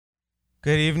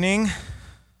Good evening.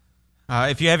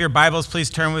 If you have your Bibles,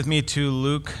 please turn with me to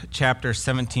Luke chapter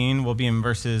 17. We'll be in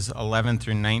verses 11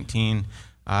 through 19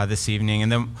 this evening.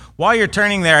 And then while you're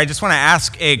turning there, I just want to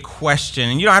ask a question.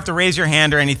 And you don't have to raise your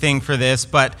hand or anything for this,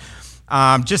 but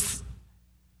I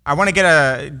want to get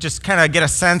a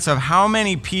sense of how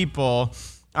many people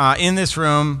in this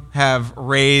room have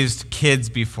raised kids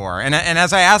before. And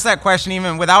as I ask that question,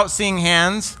 even without seeing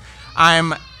hands,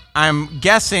 I'm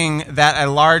guessing that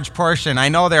a large portion, I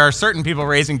know there are certain people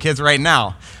raising kids right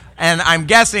now, and I'm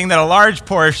guessing that a large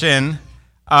portion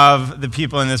of the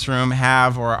people in this room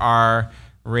have or are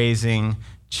raising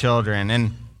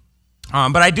children.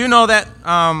 But I do know that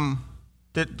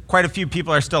quite a few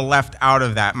people are still left out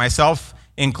of that, myself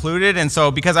included. And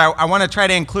so because I want to try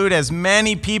to include as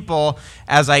many people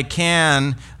as I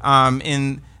can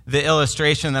in the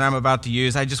illustration that I'm about to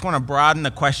use, I just want to broaden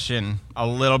the question a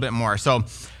little bit more. So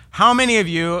how many of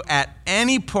you at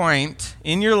any point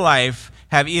in your life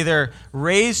have either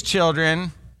raised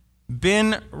children,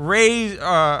 been raised,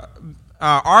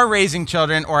 are raising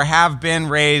children, or have been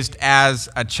raised as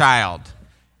a child?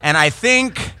 And I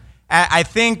think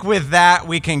with that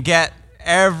we can get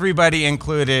everybody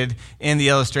included in the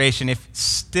illustration. If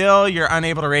still you're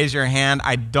unable to raise your hand,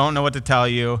 I don't know what to tell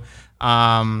you.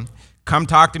 Come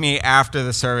talk to me after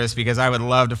the service because I would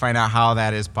love to find out how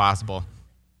that is possible.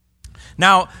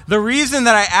 Now, the reason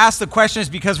that I asked the question is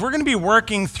because we're going to be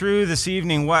working through this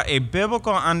evening what a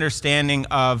biblical understanding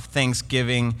of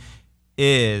Thanksgiving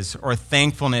is, or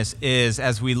thankfulness is,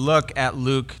 as we look at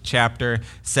Luke chapter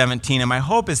 17. And my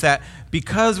hope is that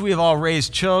because we've all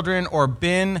raised children or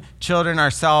been children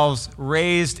ourselves,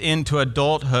 raised into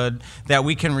adulthood, that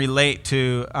we can relate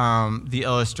to the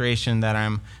illustration that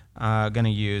I'm going to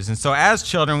use. And so as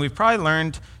children, we've probably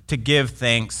learned to give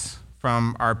thanks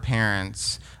from our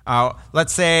parents.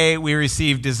 Let's say we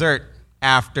receive dessert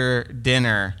after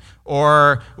dinner,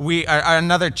 or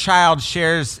another child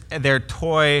shares their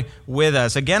toy with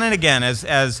us. Again and again,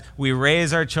 as we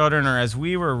raise our children, or as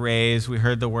we were raised, we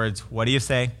heard the words, "What do you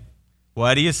say?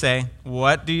 What do you say?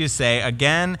 What do you say?"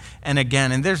 Again and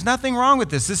again. And there's nothing wrong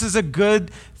with this. This is a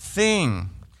good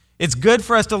thing. It's good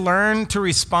for us to learn to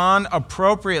respond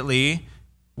appropriately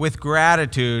with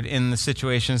gratitude in the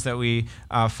situations that we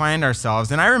find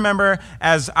ourselves. And I remember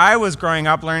as I was growing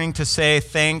up learning to say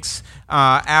thanks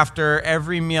after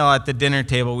every meal at the dinner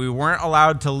table. We weren't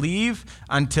allowed to leave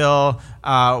until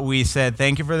we said,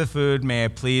 "Thank you for the food, may I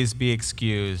please be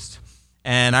excused."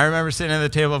 And I remember sitting at the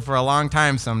table for a long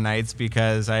time some nights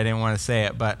because I didn't want to say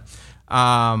it. But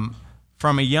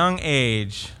from a young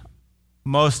age,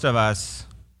 most of us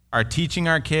are teaching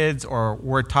our kids, or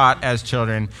were taught as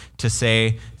children, to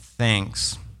say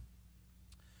thanks.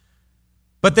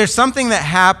 But there's something that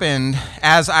happened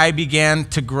as I began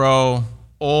to grow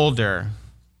older.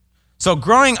 So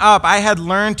growing up, I had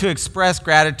learned to express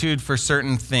gratitude for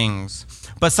certain things,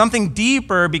 but something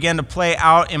deeper began to play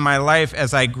out in my life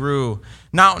as I grew.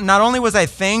 Not only was I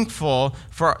thankful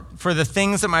for the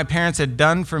things that my parents had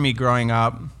done for me growing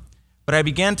up, but I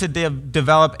began to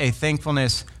develop a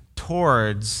thankfulness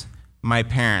towards my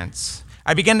parents.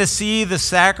 I began to see the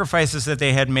sacrifices that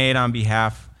they had made on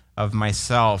behalf of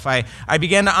myself. I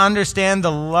began to understand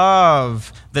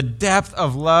the depth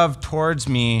of love towards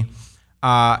me,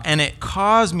 and it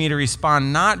caused me to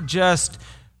respond not just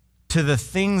to the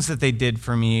things that they did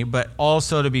for me, but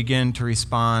also to begin to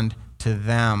respond to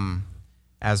them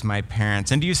as my parents.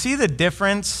 And do you see the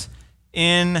difference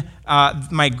in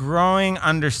my growing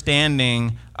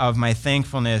understanding of my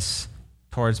thankfulness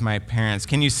towards my parents?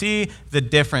 Can you see the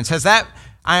difference?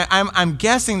 I'm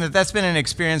guessing that that's been an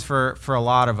experience for a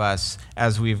lot of us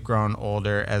as we've grown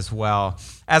older as well.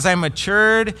 As I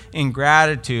matured in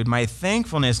gratitude, my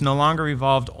thankfulness no longer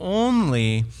revolved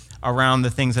only around the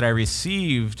things that I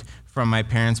received from my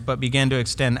parents, but began to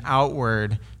extend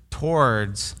outward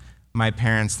towards my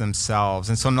parents themselves.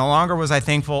 And so no longer was I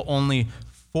thankful only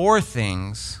for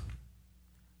things,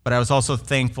 but I was also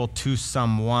thankful to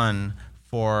someone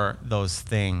for those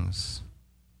things.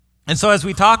 And so as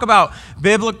we talk about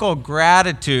biblical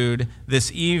gratitude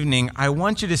this evening, I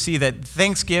want you to see that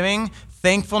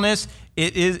thankfulness,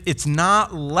 it's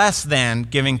not less than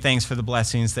giving thanks for the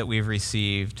blessings that we've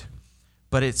received,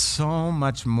 but it's so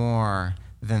much more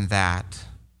than that.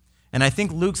 And I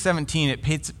think Luke 17, it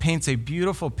paints a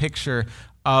beautiful picture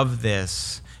of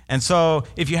this. And so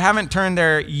if you haven't turned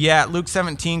there yet, Luke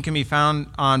 17 can be found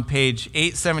on page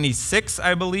 876,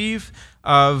 I believe,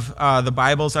 of the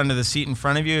Bibles under the seat in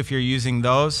front of you if you're using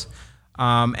those.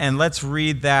 And let's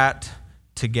read that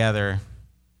together.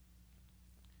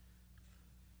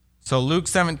 So Luke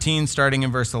 17, starting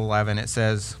in verse 11, it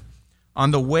says,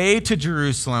 On the way to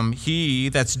Jerusalem, he,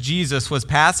 that's Jesus, was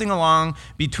passing along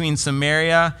between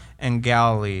Samaria and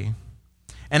Galilee.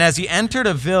 And as he entered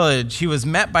a village, he was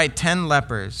met by 10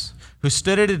 lepers who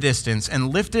stood at a distance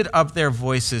and lifted up their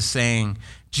voices, saying,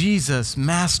 "Jesus,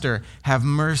 Master, have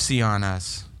mercy on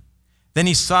us." Then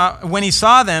when he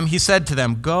saw them, he said to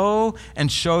them, "Go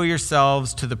and show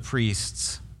yourselves to the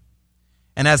priests."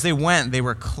 And as they went, they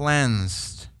were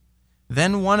cleansed.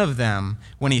 Then one of them,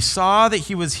 when he saw that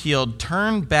he was healed,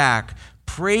 turned back,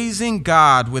 praising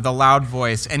God with a loud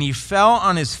voice, and he fell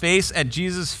on his face at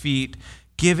Jesus' feet,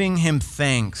 giving him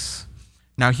thanks.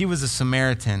 Now he was a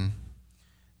Samaritan.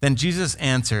 Then Jesus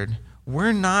answered,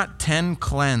 "Were not 10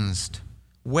 cleansed?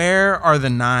 Where are the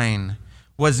 9?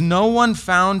 Was no one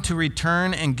found to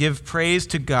return and give praise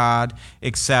to God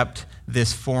except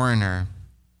this foreigner?"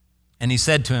 And he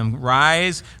said to him,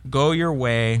 "Rise, go your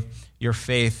way. Your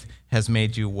faith has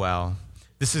made you well."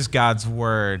 This is God's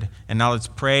word. And now let's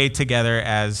pray together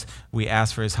as we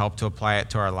ask for his help to apply it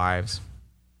to our lives.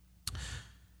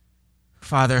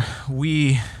 Father,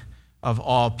 we of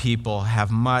all people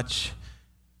have much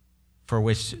for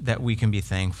which that we can be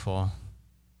thankful.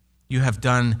 You have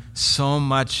done so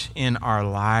much in our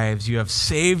lives. You have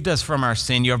saved us from our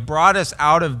sin. You have brought us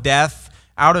out of death,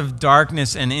 out of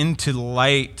darkness, and into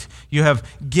light. You have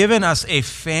given us a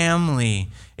family,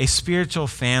 a spiritual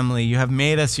family. You have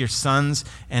made us your sons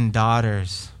and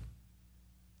daughters.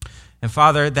 And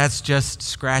Father, that's just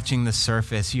scratching the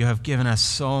surface. You have given us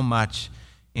so much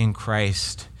in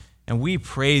Christ, and we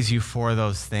praise you for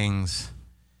those things.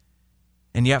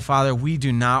 And yet, Father, we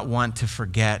do not want to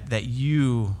forget that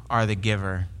you are the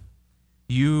giver.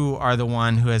 You are the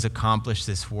one who has accomplished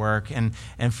this work. And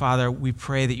Father, we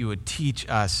pray that you would teach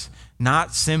us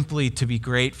not simply to be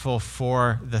grateful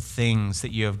for the things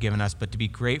that you have given us, but to be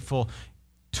grateful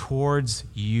towards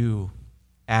you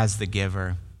as the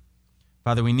giver.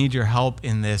 Father, we need your help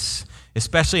in this,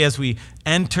 especially as we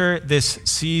enter this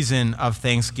season of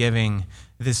Thanksgiving,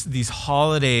 these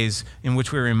holidays in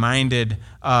which we're reminded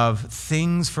of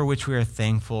things for which we are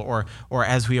thankful, or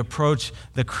as we approach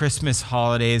the Christmas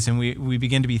holidays and we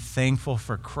begin to be thankful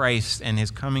for Christ and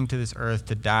his coming to this earth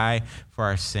to die for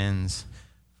our sins.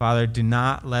 Father, do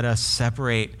not let us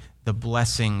separate the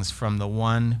blessings from the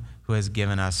one who has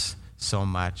given us so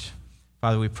much.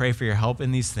 Father, we pray for your help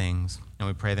in these things, and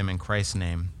we pray them in Christ's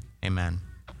name. Amen.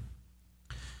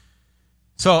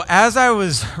 So as I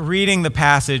was reading the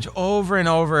passage over and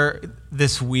over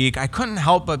this week, I couldn't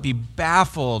help but be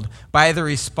baffled by the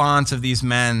response of these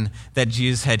men that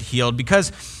Jesus had healed.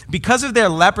 Because of their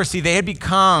leprosy, they had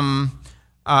become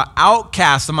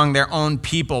outcasts among their own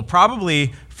people,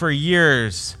 probably for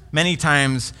years, many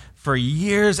times for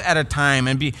years at a time.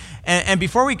 And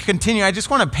before we continue, I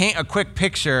just want to paint a quick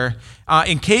picture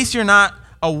in case you're not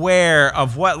aware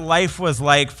of what life was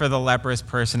like for the leprous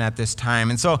person at this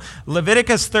time. And so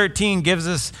Leviticus 13 gives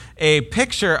us a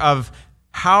picture of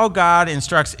how God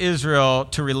instructs Israel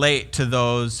to relate to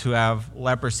those who have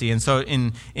leprosy. And so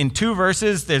in 2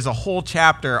 verses, there's a whole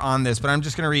chapter on this, but I'm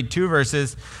just going to read 2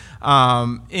 verses.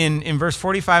 In verse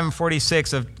 45 and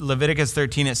 46 of Leviticus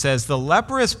 13, it says, "The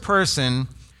leprous person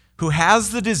who has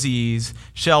the disease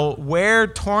shall wear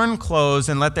torn clothes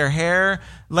and let the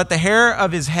hair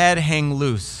of his head hang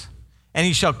loose. And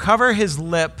he shall cover his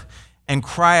lip and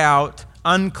cry out,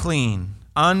 'Unclean,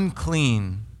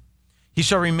 unclean.' He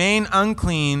shall remain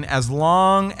unclean as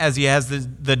long as he has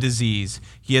the disease.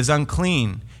 He is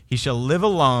unclean. He shall live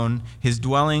alone. His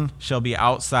dwelling shall be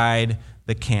outside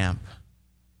the camp."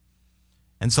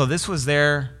 And so this was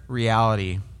their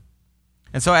reality.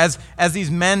 And so as these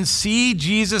men see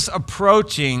Jesus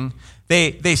approaching,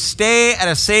 they stay at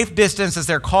a safe distance as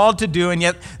they're called to do, and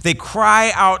yet they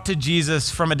cry out to Jesus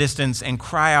from a distance and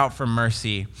cry out for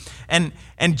mercy. And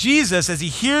Jesus, as he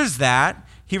hears that,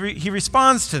 he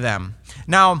responds to them.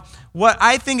 Now, what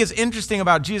I think is interesting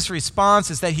about Jesus' response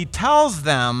is that he tells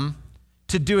them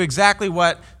to do exactly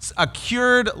what a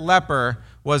cured leper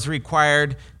was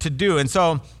required to do. And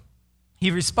so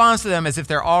he responds to them as if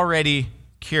they're already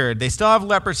cured. They still have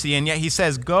leprosy, and yet he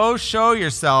says, "Go show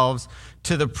yourselves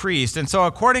to the priest." And so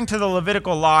according to the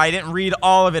Levitical law, I didn't read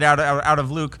all of it out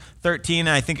of Luke 13,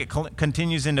 and I think it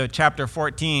continues into chapter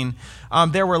 14.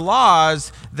 There were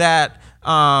laws that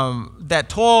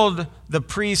told the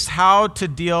priests how to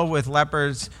deal with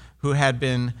lepers who had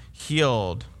been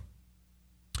healed.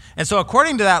 And so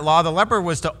according to that law, the leper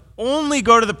was to only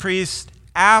go to the priest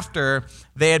after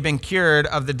they had been cured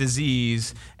of the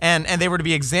disease, and they were to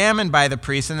be examined by the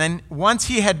priest. And then once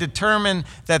he had determined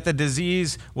that the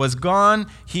disease was gone,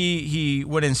 he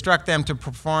would instruct them to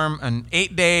perform an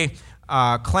 8-day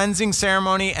cleansing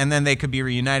ceremony, and then they could be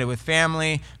reunited with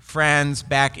family, friends,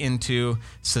 back into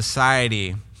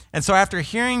society. And so after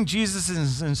hearing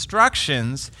Jesus'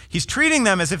 instructions, he's treating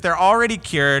them as if they're already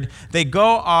cured. They go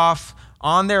off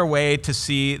on their way to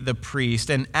see the priest.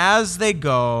 And as they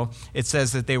go, it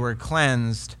says that they were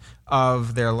cleansed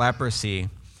of their leprosy.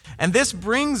 And this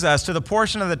brings us to the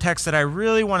portion of the text that I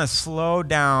really want to slow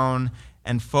down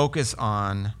and focus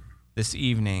on this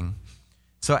evening.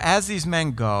 So as these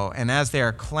men go, and as they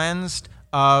are cleansed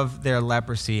of their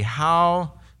leprosy,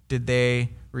 how did they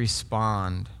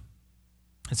respond?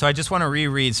 And so I just want to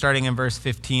reread, starting in verse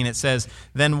 15. It says,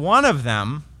 then one of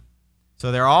them,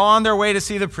 so they're all on their way to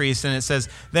see the priest, and it says,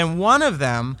 then one of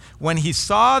them, when he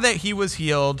saw that he was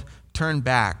healed, turned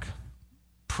back,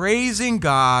 praising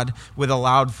God with a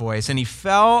loud voice, and he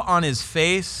fell on his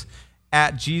face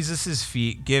at Jesus'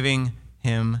 feet, giving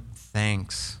him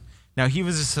thanks. Now he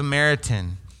was a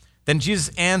Samaritan. Then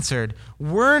Jesus answered,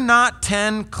 were not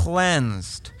 10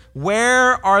 cleansed?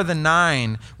 Where are the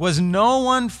 9? Was no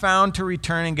one found to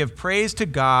return and give praise to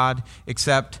God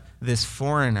except this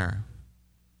foreigner?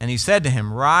 And he said to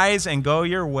him, rise and go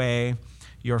your way.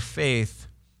 Your faith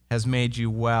has made you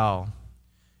well.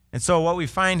 And so what we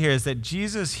find here is that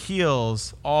Jesus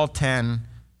heals all 10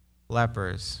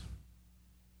 lepers.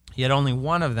 Yet only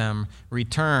one of them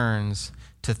returns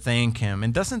to thank him.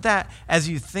 And doesn't that, as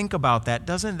you think about that,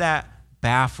 doesn't that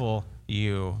baffle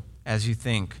you as you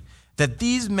think that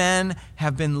these men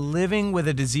have been living with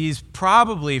a disease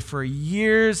probably for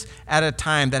years at a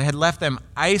time that had left them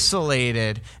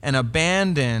isolated and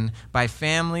abandoned by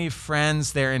family,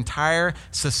 friends, their entire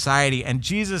society. And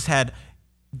Jesus had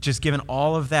just given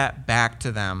all of that back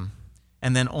to them.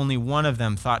 And then only one of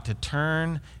them thought to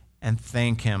turn and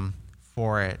thank him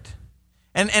for it.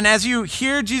 And as you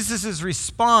hear Jesus'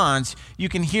 response, you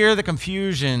can hear the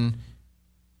confusion.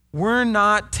 Were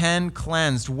not 10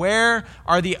 cleansed? Where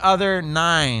are the other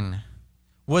 9?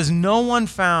 Was no one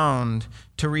found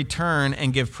to return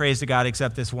and give praise to God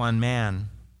except this one man?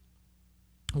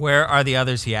 Where are the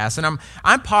others, he asked. And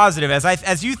I'm positive,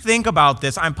 as you think about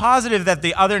this, I'm positive that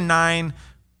the other 9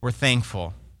 were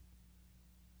thankful.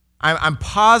 I'm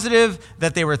positive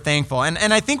that they were thankful.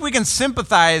 And I think we can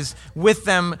sympathize with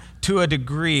them to a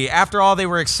degree. After all, they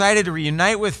were excited to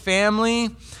reunite with family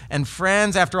and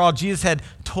friends. After all, Jesus had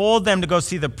told them to go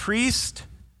see the priest.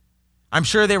 I'm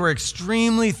sure they were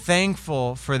extremely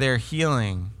thankful for their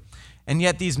healing. And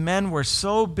yet these men were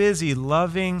so busy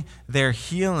loving their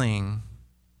healing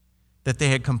that they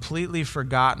had completely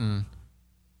forgotten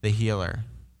the healer.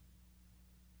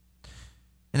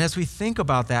 And as we think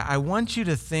about that, I want you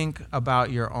to think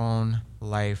about your own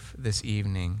life this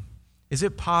evening. Is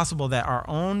it possible that our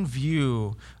own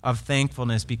view of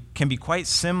thankfulness can be quite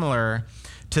similar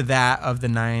to that of the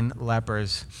 9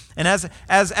 lepers? And as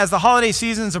the holiday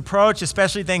seasons approach,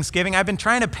 especially Thanksgiving, I've been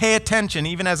trying to pay attention,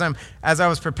 even as I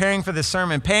was preparing for this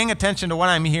sermon, paying attention to what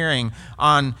I'm hearing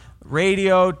on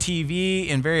radio, TV,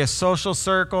 in various social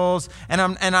circles. And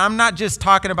I'm not just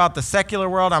talking about the secular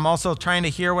world. I'm also trying to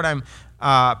hear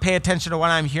pay attention to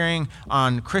what I'm hearing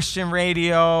on Christian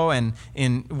radio and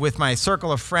with my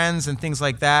circle of friends and things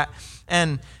like that.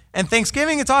 And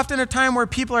Thanksgiving, it's often a time where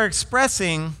people are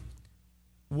expressing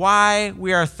why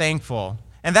we are thankful.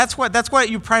 And that's what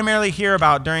you primarily hear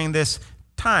about during this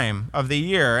time of the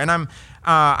year. And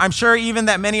I'm sure even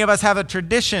that many of us have a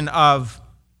tradition of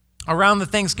around the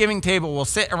Thanksgiving table, we'll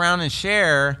sit around and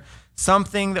share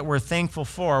something that we're thankful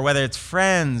for, whether it's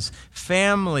friends,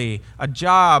 family, a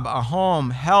job, a home,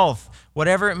 health,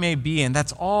 whatever it may be. And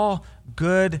that's all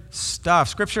good stuff.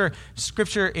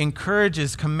 Scripture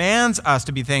encourages, commands us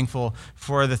to be thankful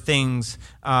for the things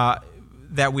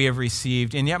that we have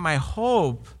received. And yet my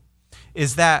hope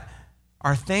is that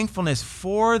our thankfulness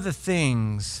for the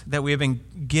things that we have been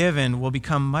given will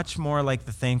become much more like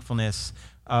the thankfulness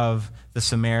of the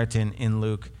Samaritan in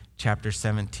Luke chapter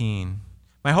 17.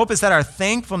 My hope is that our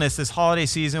thankfulness this holiday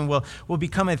season will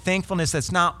become a thankfulness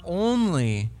that's not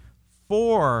only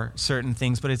for certain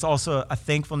things, but it's also a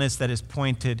thankfulness that is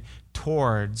pointed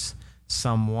towards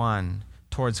someone,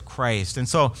 towards Christ. And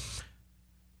so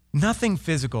nothing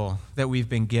physical that we've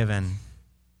been given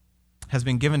has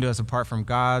been given to us apart from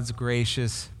God's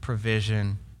gracious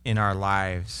provision in our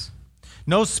lives.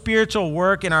 No spiritual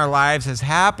work in our lives has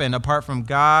happened apart from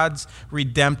God's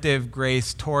redemptive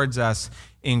grace towards us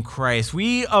in Christ.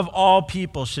 We, of all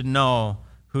people, should know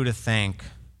who to thank.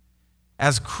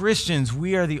 As Christians,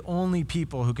 we are the only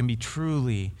people who can be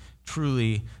truly,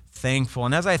 truly thankful.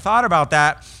 And as I thought about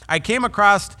that, I came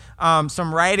across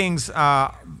some writings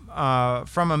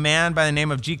from a man by the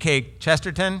name of G.K.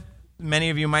 Chesterton.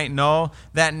 Many of you might know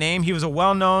that name. He was a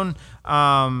well-known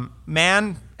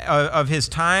man of his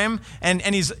time, and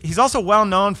he's also well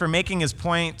known for making his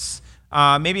points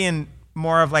maybe in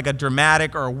more of like a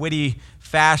dramatic or a witty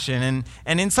fashion.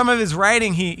 And in some of his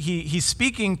writing, he's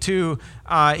speaking to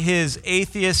his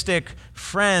atheistic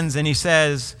friends, and he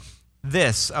says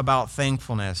this about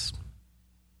thankfulness.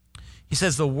 He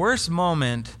says, the worst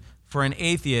moment for an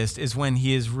atheist is when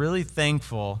he is really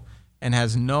thankful and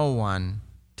has no one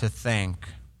to thank.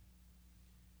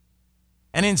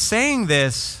 And in saying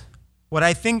this, what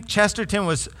I think Chesterton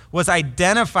was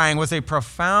identifying was a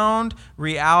profound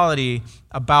reality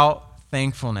about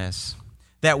thankfulness.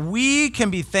 That we can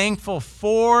be thankful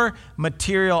for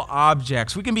material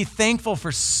objects. We can be thankful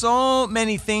for so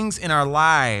many things in our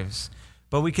lives,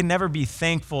 but we can never be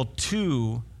thankful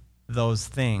to those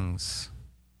things.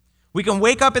 We can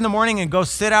wake up in the morning and go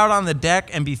sit out on the deck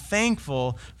and be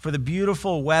thankful for the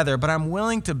beautiful weather, but I'm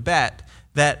willing to bet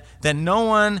that no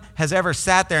one has ever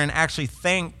sat there and actually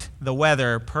thanked the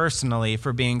weather personally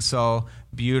for being so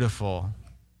beautiful.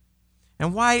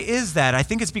 And why is that? I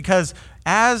think it's because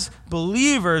as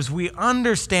believers, we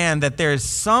understand that there is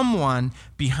someone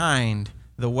behind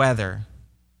the weather.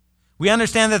 We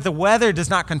understand that the weather does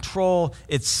not control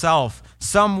itself.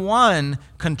 Someone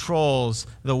controls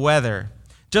the weather.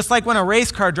 Just like when a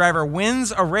race car driver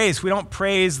wins a race, we don't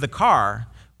praise the car.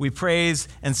 We praise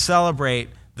and celebrate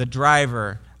the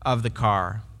driver of the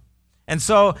car. And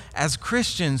so, as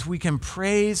Christians, we can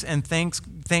praise and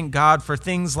thank God for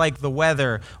things like the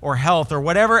weather or health or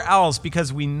whatever else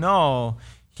because we know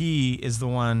He is the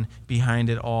one behind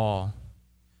it all.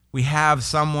 We have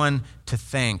someone to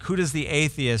thank. Who does the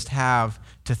atheist have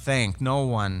to thank? No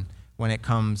one when it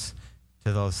comes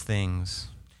to those things.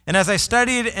 And as I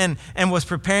studied and was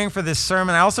preparing for this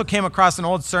sermon, I also came across an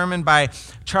old sermon by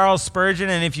Charles Spurgeon.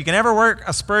 And if you can ever work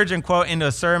a Spurgeon quote into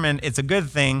a sermon, it's a good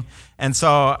thing. And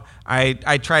so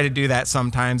I try to do that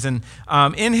sometimes. And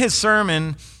in his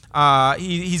sermon,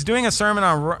 he's doing a sermon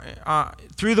on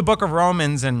through the book of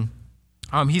Romans. And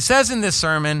he says in this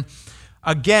sermon,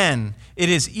 again, it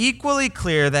is equally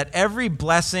clear that every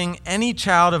blessing any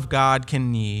child of God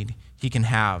can need, he can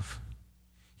have.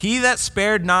 He that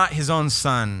spared not his own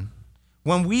son,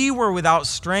 when we were without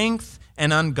strength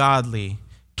and ungodly,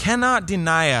 cannot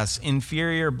deny us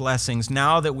inferior blessings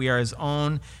now that we are his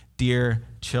own dear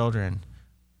children.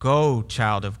 Go,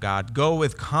 child of God, go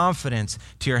with confidence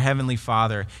to your heavenly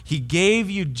Father. He gave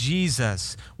you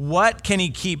Jesus. What can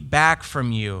he keep back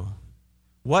from you?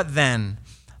 What then?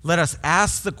 Let us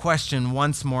ask the question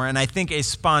once more, and I think a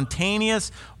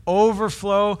spontaneous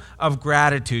overflow of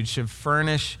gratitude should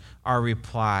furnish our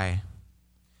reply.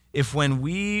 If when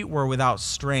we were without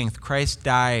strength, Christ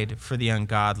died for the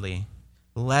ungodly,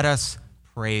 let us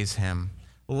praise him.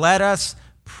 Let us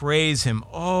praise him.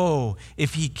 Oh,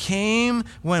 if he came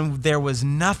when there was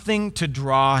nothing to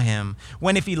draw him,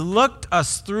 when if he looked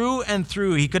us through and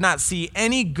through, he could not see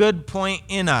any good point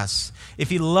in us, if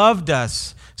he loved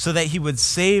us so that he would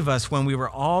save us when we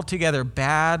were altogether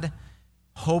bad,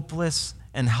 hopeless,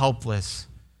 and helpless,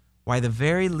 why, the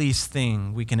very least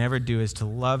thing we can ever do is to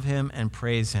love him and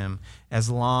praise him as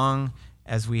long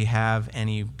as we have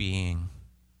any being.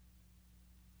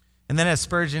 And then as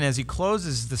Spurgeon, as he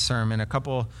closes the sermon a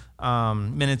couple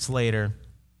minutes later,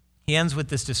 he ends with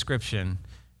this description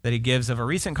that he gives of a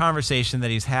recent conversation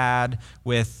that he's had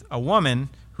with a woman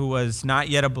who was not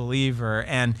yet a believer.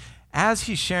 And as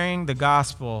he's sharing the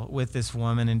gospel with this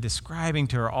woman and describing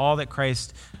to her all that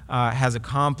Christ has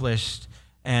accomplished,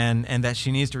 and that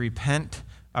she needs to repent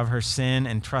of her sin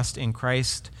and trust in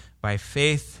Christ by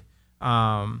faith.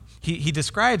 He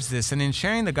describes this, and in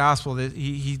sharing the gospel,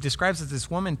 he describes that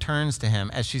this woman turns to him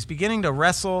as she's beginning to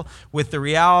wrestle with the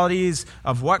realities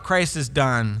of what Christ has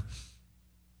done.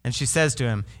 And she says to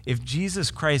him, if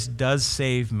Jesus Christ does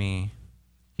save me,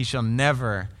 he shall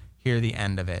never hear the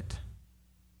end of it.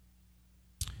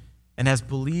 And as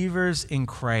believers in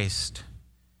Christ,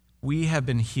 we have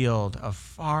been healed of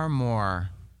far more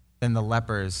than the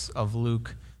lepers of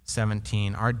Luke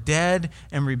 17. Our dead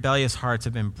and rebellious hearts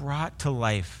have been brought to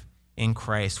life in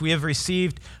Christ. We have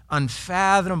received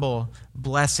unfathomable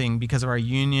blessing because of our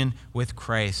union with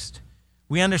Christ.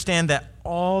 We understand that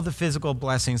all the physical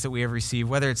blessings that we have received,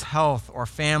 whether it's health or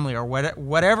family or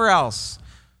whatever else,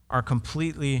 are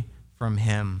completely from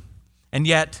him. And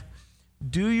yet,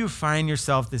 do you find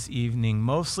yourself this evening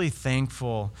mostly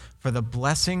thankful for the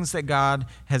blessings that God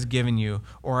has given you?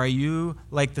 Or are you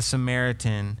like the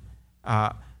Samaritan,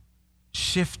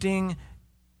 shifting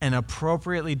and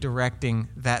appropriately directing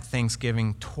that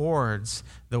thanksgiving towards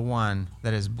the one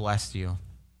that has blessed you?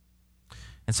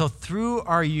 And so through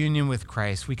our union with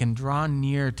Christ, we can draw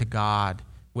near to God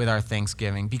with our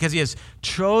thanksgiving. Because he has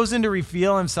chosen to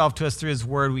reveal himself to us through his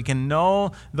word, we can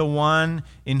know the one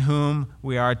in whom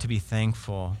we are to be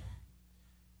thankful.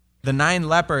 The 9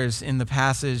 lepers in the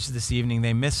passage this evening,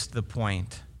 they missed the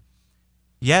point.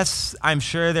 Yes, I'm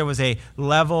sure there was a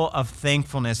level of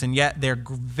thankfulness, and yet their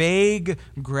vague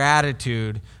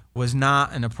gratitude was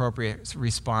not an appropriate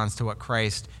response to what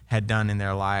Christ had done in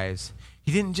their lives.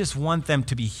 He didn't just want them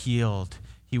to be healed.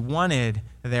 He wanted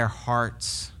their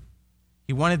hearts.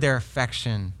 He wanted their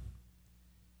affection.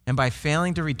 And by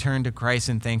failing to return to Christ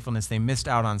in thankfulness, they missed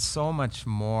out on so much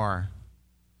more.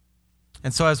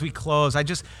 And so as we close,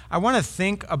 I want to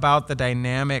think about the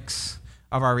dynamics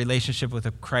of our relationship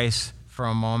with Christ for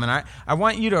a moment. I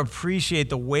want you to appreciate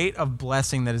the weight of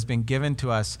blessing that has been given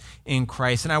to us in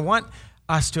Christ. And I want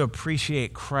us to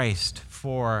appreciate Christ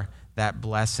for that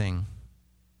blessing.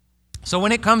 So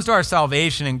when it comes to our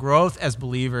salvation and growth as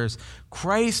believers,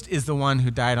 Christ is the one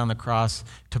who died on the cross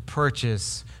to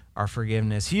purchase our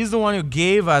forgiveness. He's the one who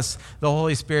gave us the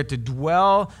Holy Spirit to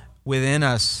dwell within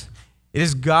us. It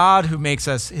is God who makes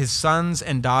us his sons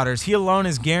and daughters. He alone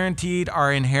is guaranteed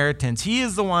our inheritance. He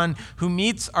is the one who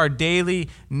meets our daily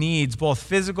needs, both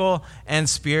physical and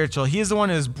spiritual. He is the one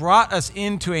who has brought us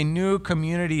into a new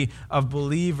community of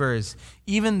believers.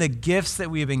 Even the gifts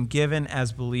that we have been given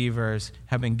as believers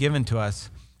have been given to us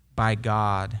by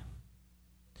God.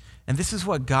 And this is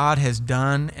what God has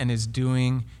done and is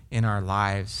doing in our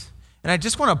lives. And I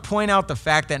just want to point out the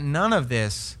fact that none of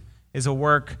this is a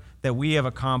work that we have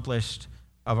accomplished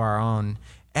of our own.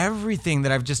 Everything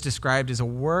that I've just described is a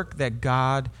work that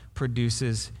God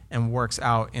produces and works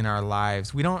out in our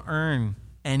lives. We don't earn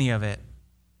any of it.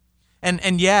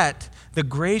 And yet, the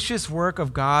gracious work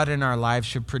of God in our lives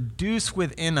should produce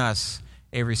within us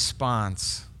a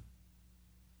response.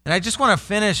 And I just want to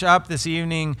finish up this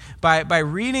evening by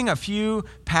reading a few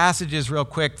passages real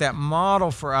quick that model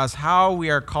for us how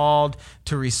we are called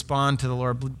to respond to the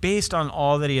Lord based on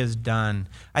all that he has done.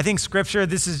 I think Scripture,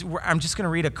 I'm just going to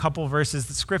read a couple verses.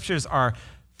 The Scriptures are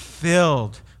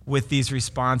filled with these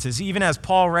responses. Even as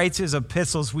Paul writes his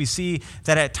epistles, we see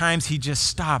that at times he just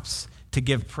stops to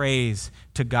give praise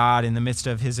to God in the midst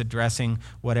of his addressing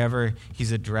whatever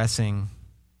he's addressing.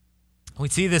 We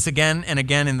see this again and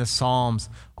again in the Psalms.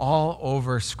 All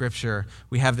over Scripture,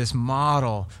 we have this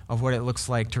model of what it looks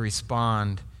like to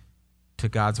respond to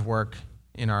God's work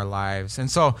in our lives. And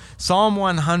so, Psalm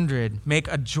 100, make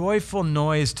a joyful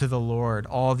noise to the Lord,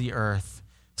 all the earth.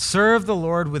 Serve the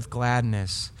Lord with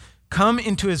gladness. Come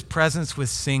into his presence with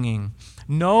singing.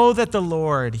 Know that the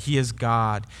Lord, he is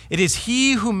God. It is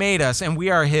he who made us, and we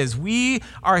are his. We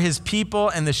are his people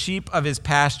and the sheep of his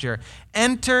pasture.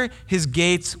 Enter his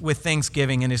gates with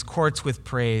thanksgiving and his courts with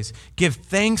praise. Give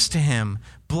thanks to him.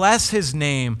 Bless his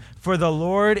name, for the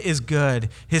Lord is good.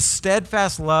 His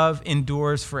steadfast love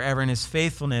endures forever, and his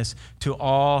faithfulness to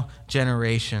all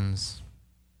generations.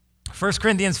 1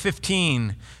 Corinthians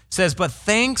 15 says, but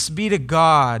thanks be to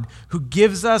God who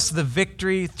gives us the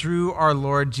victory through our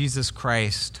Lord Jesus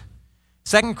Christ.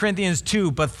 2 Corinthians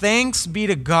 2, but thanks be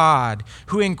to God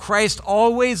who in Christ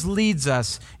always leads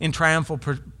us in triumphal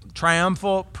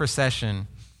procession,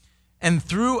 and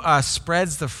through us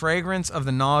spreads the fragrance of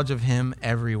the knowledge of him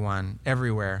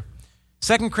everywhere.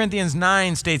 2 Corinthians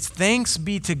 9 states, thanks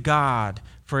be to God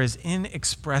for his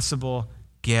inexpressible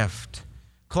gift.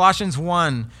 Colossians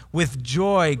 1, with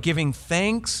joy giving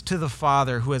thanks to the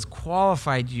Father who has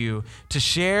qualified you to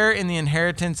share in the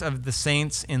inheritance of the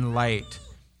saints in light.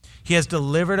 He has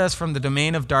delivered us from the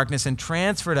domain of darkness and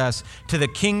transferred us to the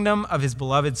kingdom of his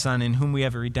beloved Son, in whom we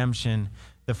have a redemption,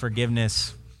 the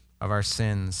forgiveness of our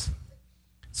sins.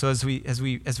 So as we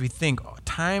think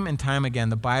time and time again,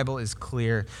 the Bible is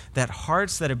clear that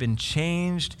hearts that have been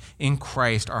changed in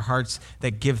Christ are hearts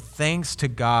that give thanks to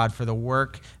God for the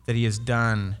work that he has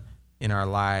done in our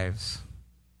lives.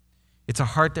 It's a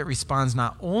heart that responds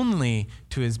not only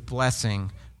to his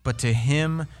blessing, but to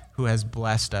him who has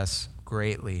blessed us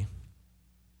greatly.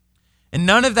 And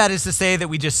none of that is to say that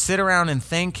we just sit around and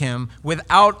thank him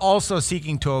without also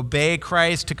seeking to obey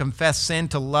Christ, to confess sin,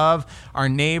 to love our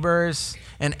neighbors,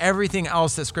 and everything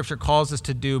else that Scripture calls us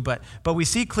to do. But we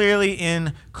see clearly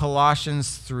in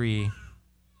Colossians 3,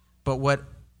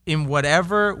 in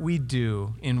whatever we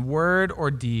do, in word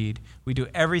or deed, we do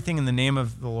everything in the name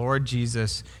of the Lord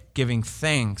Jesus, giving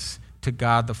thanks to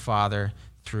God the Father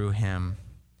through him.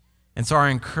 And so our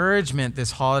encouragement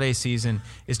this holiday season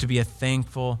is to be a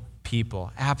thankful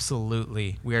people.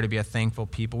 Absolutely, we are to be a thankful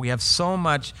people. We have so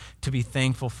much to be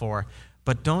thankful for,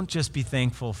 but don't just be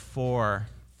thankful for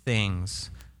things.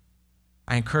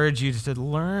 I encourage you to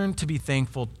learn to be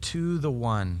thankful to the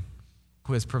one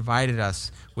who has provided us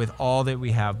with all that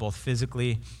we have, both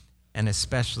physically and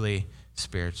especially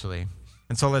spiritually.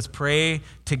 And so let's pray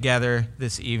together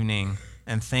this evening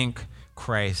and thank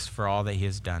Christ for all that he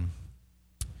has done.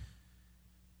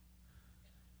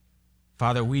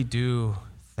 Father, we do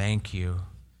thank you.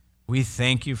 We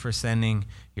thank you for sending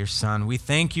your Son. We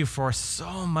thank you for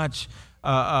so much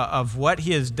of what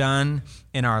he has done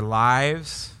in our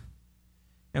lives.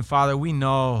 And Father, we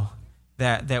know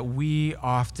that we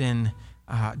often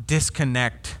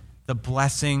disconnect the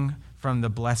blessing from the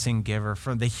blessing giver,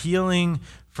 from the healing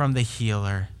from the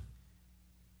healer.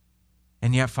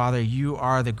 And yet, Father, you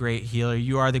are the great healer.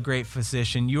 You are the great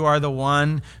physician. You are the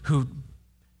one who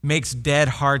makes dead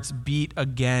hearts beat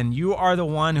again. You are the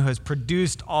one who has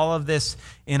produced all of this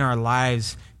in our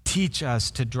lives. Teach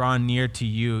us to draw near to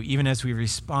you, even as we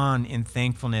respond in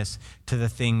thankfulness to the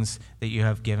things that you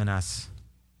have given us.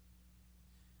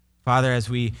 Father, as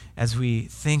we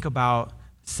think about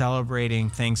celebrating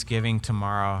Thanksgiving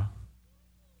tomorrow,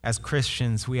 as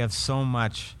Christians, we have so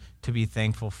much to be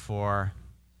thankful for.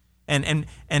 And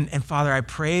Father, I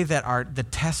pray that the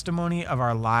testimony of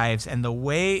our lives and the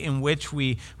way in which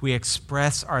we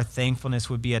express our thankfulness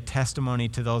would be a testimony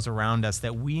to those around us,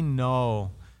 that we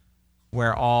know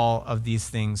where all of these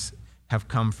things have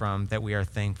come from, that we are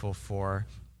thankful for.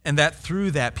 And that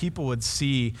through that, people would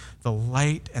see the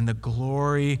light and the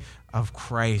glory of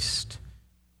Christ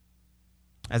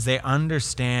as they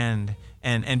understand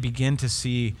and begin to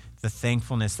see the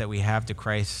thankfulness that we have to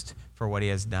Christ for what he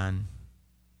has done.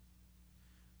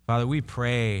 Father, we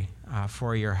pray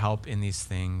for your help in these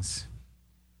things,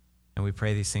 and we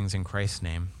pray these things in Christ's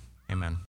name. Amen.